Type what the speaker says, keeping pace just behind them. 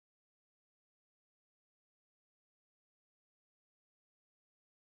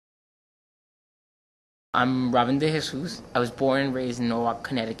I'm Robin de JESÚS. I was born and raised in Norwalk,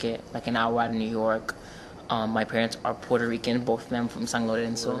 Connecticut, like an hour out of New York. My parents are Puerto Rican, both of them from San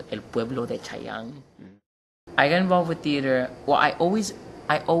Lorenzo, el pueblo de Chayán. I got involved with theater. Well, I always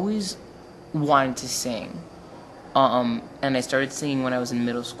wanted to sing. And I started singing when I was in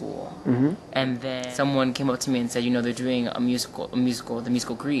middle school. Mm-hmm. And then someone came up to me and said, they're doing the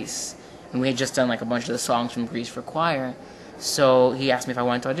musical Grease. And we had just done like a bunch of the songs from Grease for choir. So he asked me if I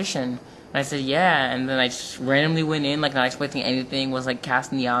wanted to audition. And I said, yeah. And then I just randomly went in, like not expecting anything, was like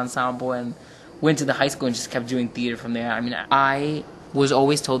cast in the ensemble and went to the high school and just kept doing theater from there. I mean, I was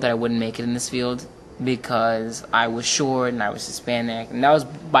always told that I wouldn't make it in this field because I was short and I was Hispanic. And that was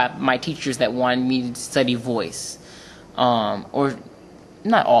by my teachers that wanted me to study voice. Or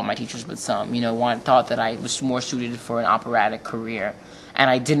not all my teachers, but some, thought that I was more suited for an operatic career. And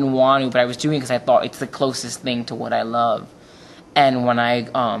I didn't want to, but I was doing it because I thought it's the closest thing to what I love. And when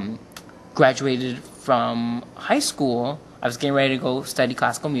I graduated from high school, I was getting ready to go study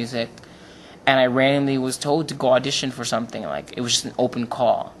classical music, and I randomly was told to go audition for something. Like, it was just an open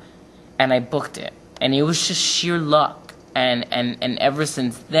call, and I booked it. And it was just sheer luck. And ever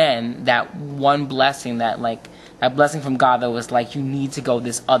since then, that one blessing, that blessing from God that was like, you need to go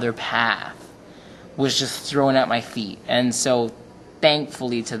this other path, was just thrown at my feet. And so,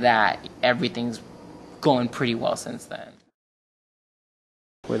 thankfully to that, everything's going pretty well since then.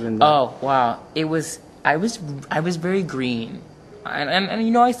 Oh wow! I was very green,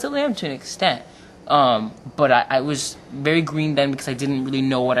 and I still am to an extent. But I was very green then because I didn't really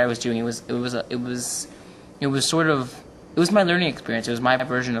know what I was doing. It was my learning experience. It was my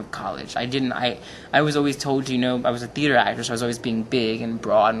version of college. I was always told, I was a theater actor, so I was always being big and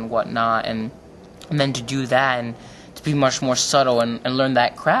broad and whatnot, and then to do that and to be much more subtle and learn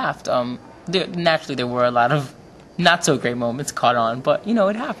that craft. Naturally, there were a lot of not so great moments caught on, but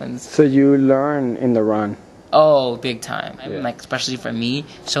it happens. So you learn in the run. Oh, big time. I mean, especially for me,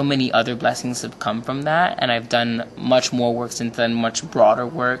 so many other blessings have come from that, and I've done much more work since then, much broader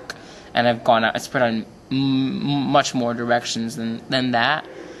work, and I've gone out, spread on much more directions than that.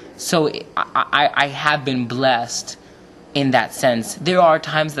 So I have been blessed in that sense. There are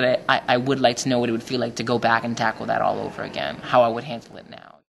times that I would like to know what it would feel like to go back and tackle that all over again, how I would handle it now.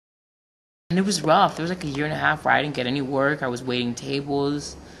 And it was rough. There was like a year and a half where I didn't get any work. I was waiting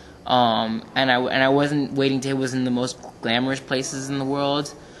tables, and I wasn't waiting tables in the most glamorous places in the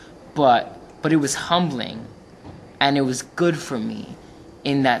world, but it was humbling, and it was good for me,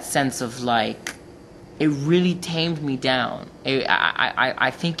 in that sense of like, it really tamed me down.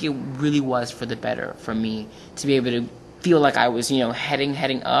 I think it really was for the better for me to be able to feel like I was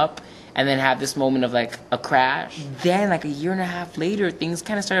heading up. And then have this moment of like a crash. Then like a year and a half later, things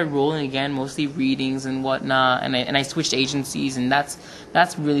kind of started rolling again, mostly readings and whatnot. And I switched agencies, and that's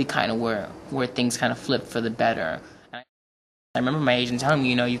really kind of where things kind of flipped for the better. And I remember my agent telling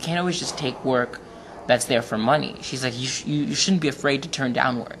me, you can't always just take work that's there for money. She's like, you shouldn't be afraid to turn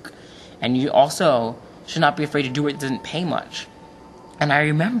down work, and you also should not be afraid to do it that doesn't pay much. And I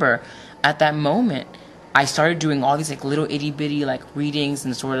remember at that moment, I started doing all these like little itty bitty like readings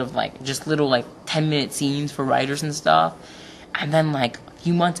and sort of like just little like 10-minute scenes for writers and stuff. And then like a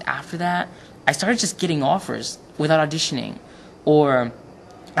few months after that, I started just getting offers without auditioning. Or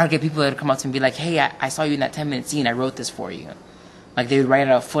I'd get people that would come up to me and be like, hey, I saw you in that 10-minute scene, I wrote this for you. Like they would write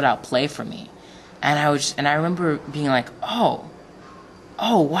a foot-out play for me. And I remember being like, oh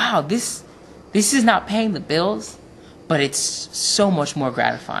wow, this is not paying the bills, but it's so much more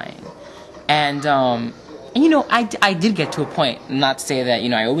gratifying. And I did get to a point, not to say that,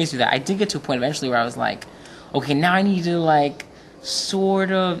 I always do that. I did get to a point eventually where I was like, okay, now I need to like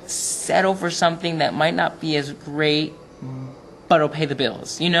sort of settle for something that might not be as great, but it'll pay the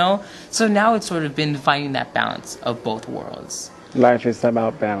bills, So now it's sort of been finding that balance of both worlds. Life is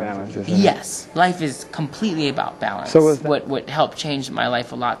about balance, isn't it? Yes, life is completely about balance. So what helped change my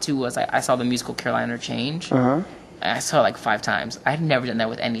life a lot too was I saw the musical Carolina Change. Uh-huh. I saw it like 5 times. I had never done that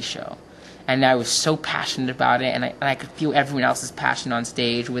with any show. And I was so passionate about it, and I could feel everyone else's passion on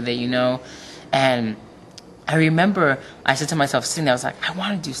stage with it, And I remember I said to myself sitting there, I was like, I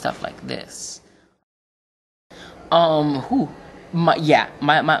want to do stuff like this. My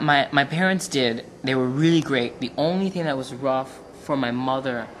parents did. They were really great. The only thing that was rough for my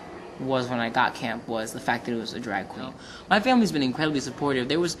mother was when I got camp was the fact that it was a drag queen. My family's been incredibly supportive.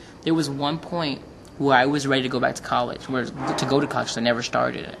 There was one point where I was ready to go back to college, so I never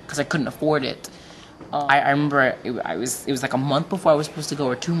started it because I couldn't afford it. I remember it was like a month before I was supposed to go,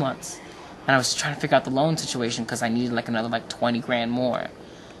 or 2 months, and I was trying to figure out the loan situation because I needed like another like 20 grand more.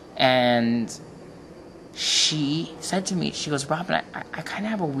 And she said to me, she goes, Robin, I kind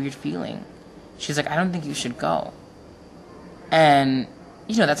of have a weird feeling. she's like, I don't think you should go. And,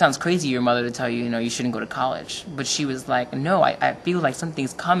 you know, that sounds crazy, your mother to tell you, you know, you shouldn't go to college. But she was like, no, I feel like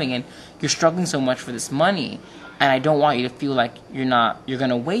something's coming and you're struggling so much for this money. And I don't want you to feel like you're going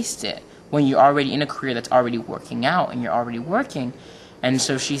to waste it when you're already in a career that's already working out and you're already working. And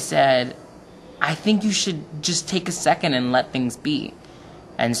so she said, I think you should just take a second and let things be.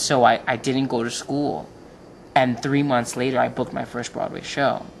 And so I didn't go to school. And 3 months later, I booked my first Broadway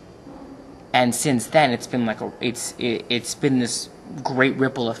show. And since then, it's been like it's been this great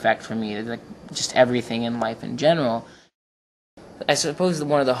ripple effect for me. It's like just everything in life in general. I suppose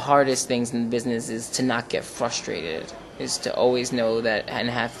one of the hardest things in business is to not get frustrated, is to always know that and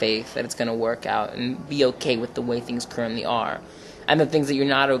have faith that it's going to work out and be okay with the way things currently are. And the things that you're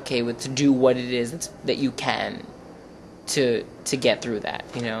not okay with, to do what it is that you can to get through that,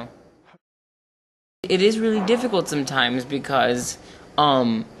 you know? It is really difficult sometimes because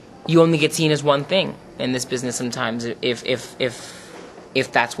you only get seen as one thing in this business sometimes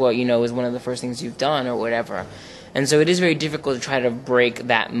if that's what, you know, is one of the first things you've done or whatever. And so it is very difficult to try to break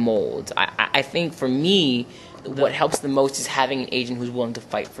that mold. I think for me, what helps the most is having an agent who's willing to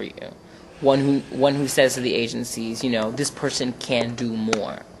fight for you. One who says to the agencies, you know, this person can do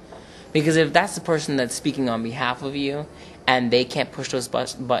more. Because if that's the person that's speaking on behalf of you and they can't push those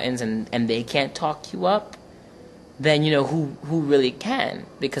buttons and they can't talk you up, then, you know, who really can?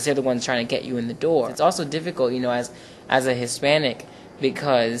 Because they're the ones trying to get you in the door. It's also difficult, you know, as a Hispanic,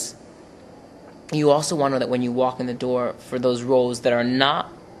 because you also want to know that when you walk in the door for those roles that are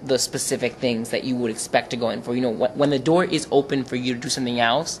not the specific things that you would expect to go in for, you know, when the door is open for you to do something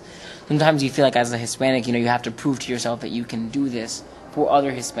else, sometimes you feel like as a Hispanic, you know, you have to prove to yourself that you can do this for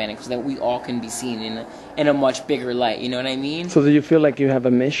other Hispanics so that we all can be seen in a much bigger light, you know what I mean? So do you feel like you have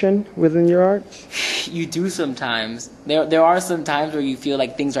a mission within your arts? You do sometimes. There are some times where you feel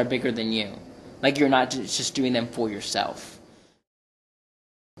like things are bigger than you. Like you're not just doing them for yourself.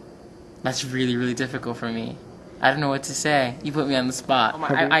 That's really, really difficult for me. I don't know what to say. You put me on the spot.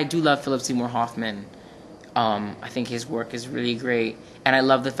 I do love Philip Seymour Hoffman. I think his work is really great. And I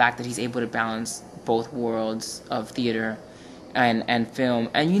love the fact that he's able to balance both worlds of theater and film.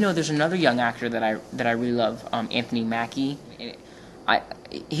 And, you know, there's another young actor that I really love, Anthony Mackie.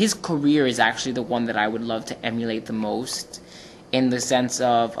 His career is actually the one that I would love to emulate the most, in the sense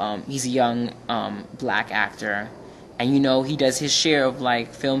of he's a young black actor. And, you know, he does his share of,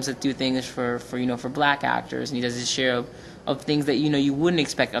 like, films that do things for black actors. And he does his share of things that, you know, you wouldn't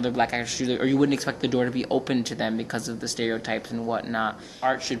expect other black actors to do, or you wouldn't expect the door to be open to them because of the stereotypes and whatnot.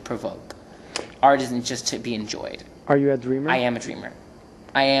 Art should provoke. Art isn't just to be enjoyed. Are you a dreamer? I am a dreamer.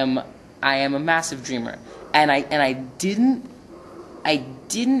 I am a massive dreamer. And I didn't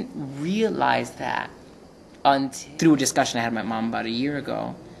realize that until through a discussion I had with my mom about a year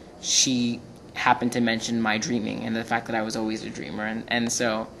ago. She happened to mention my dreaming and the fact that I was always a dreamer, and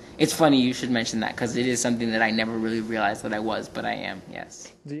so it's funny you should mention that, because it is something that I never really realized that I was, but I am.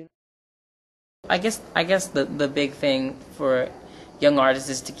 Yes. I guess the big thing for young artists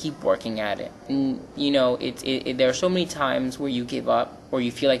is to keep working at it. And, you know, there are so many times where you give up, or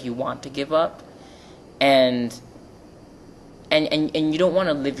you feel like you want to give up, and you don't want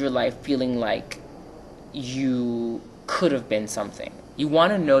to live your life feeling like you could have been something. You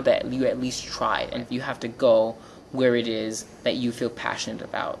want to know that you at least tried, and you have to go where it is that you feel passionate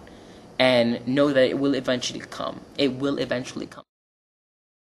about, and know that it will eventually come. It will eventually come.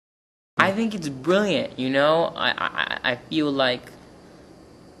 I think it's brilliant, you know? I feel like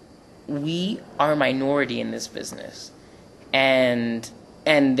we are a minority in this business, and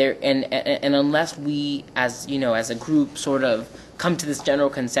unless we, as you know, as a group, sort of come to this general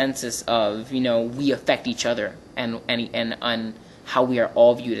consensus of, you know, we affect each other and how we are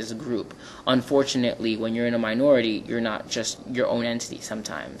all viewed as a group. Unfortunately, when you're in a minority, you're not just your own entity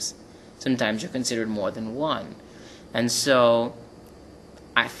sometimes. Sometimes you're considered more than one. And so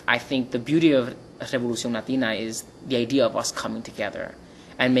I think the beauty of R.Evolución Latina is the idea of us coming together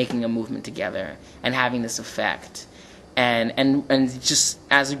and making a movement together and having this effect. And just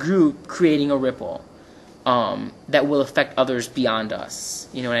as a group creating a ripple that will affect others beyond us.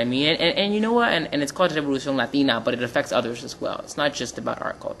 You know what I mean? And you know what? And it's called R.Evolución Latina, but it affects others as well. It's not just about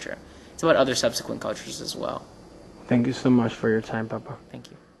our culture. It's about other subsequent cultures as well. Thank you so much for your time, Papa.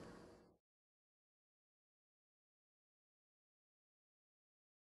 Thank you.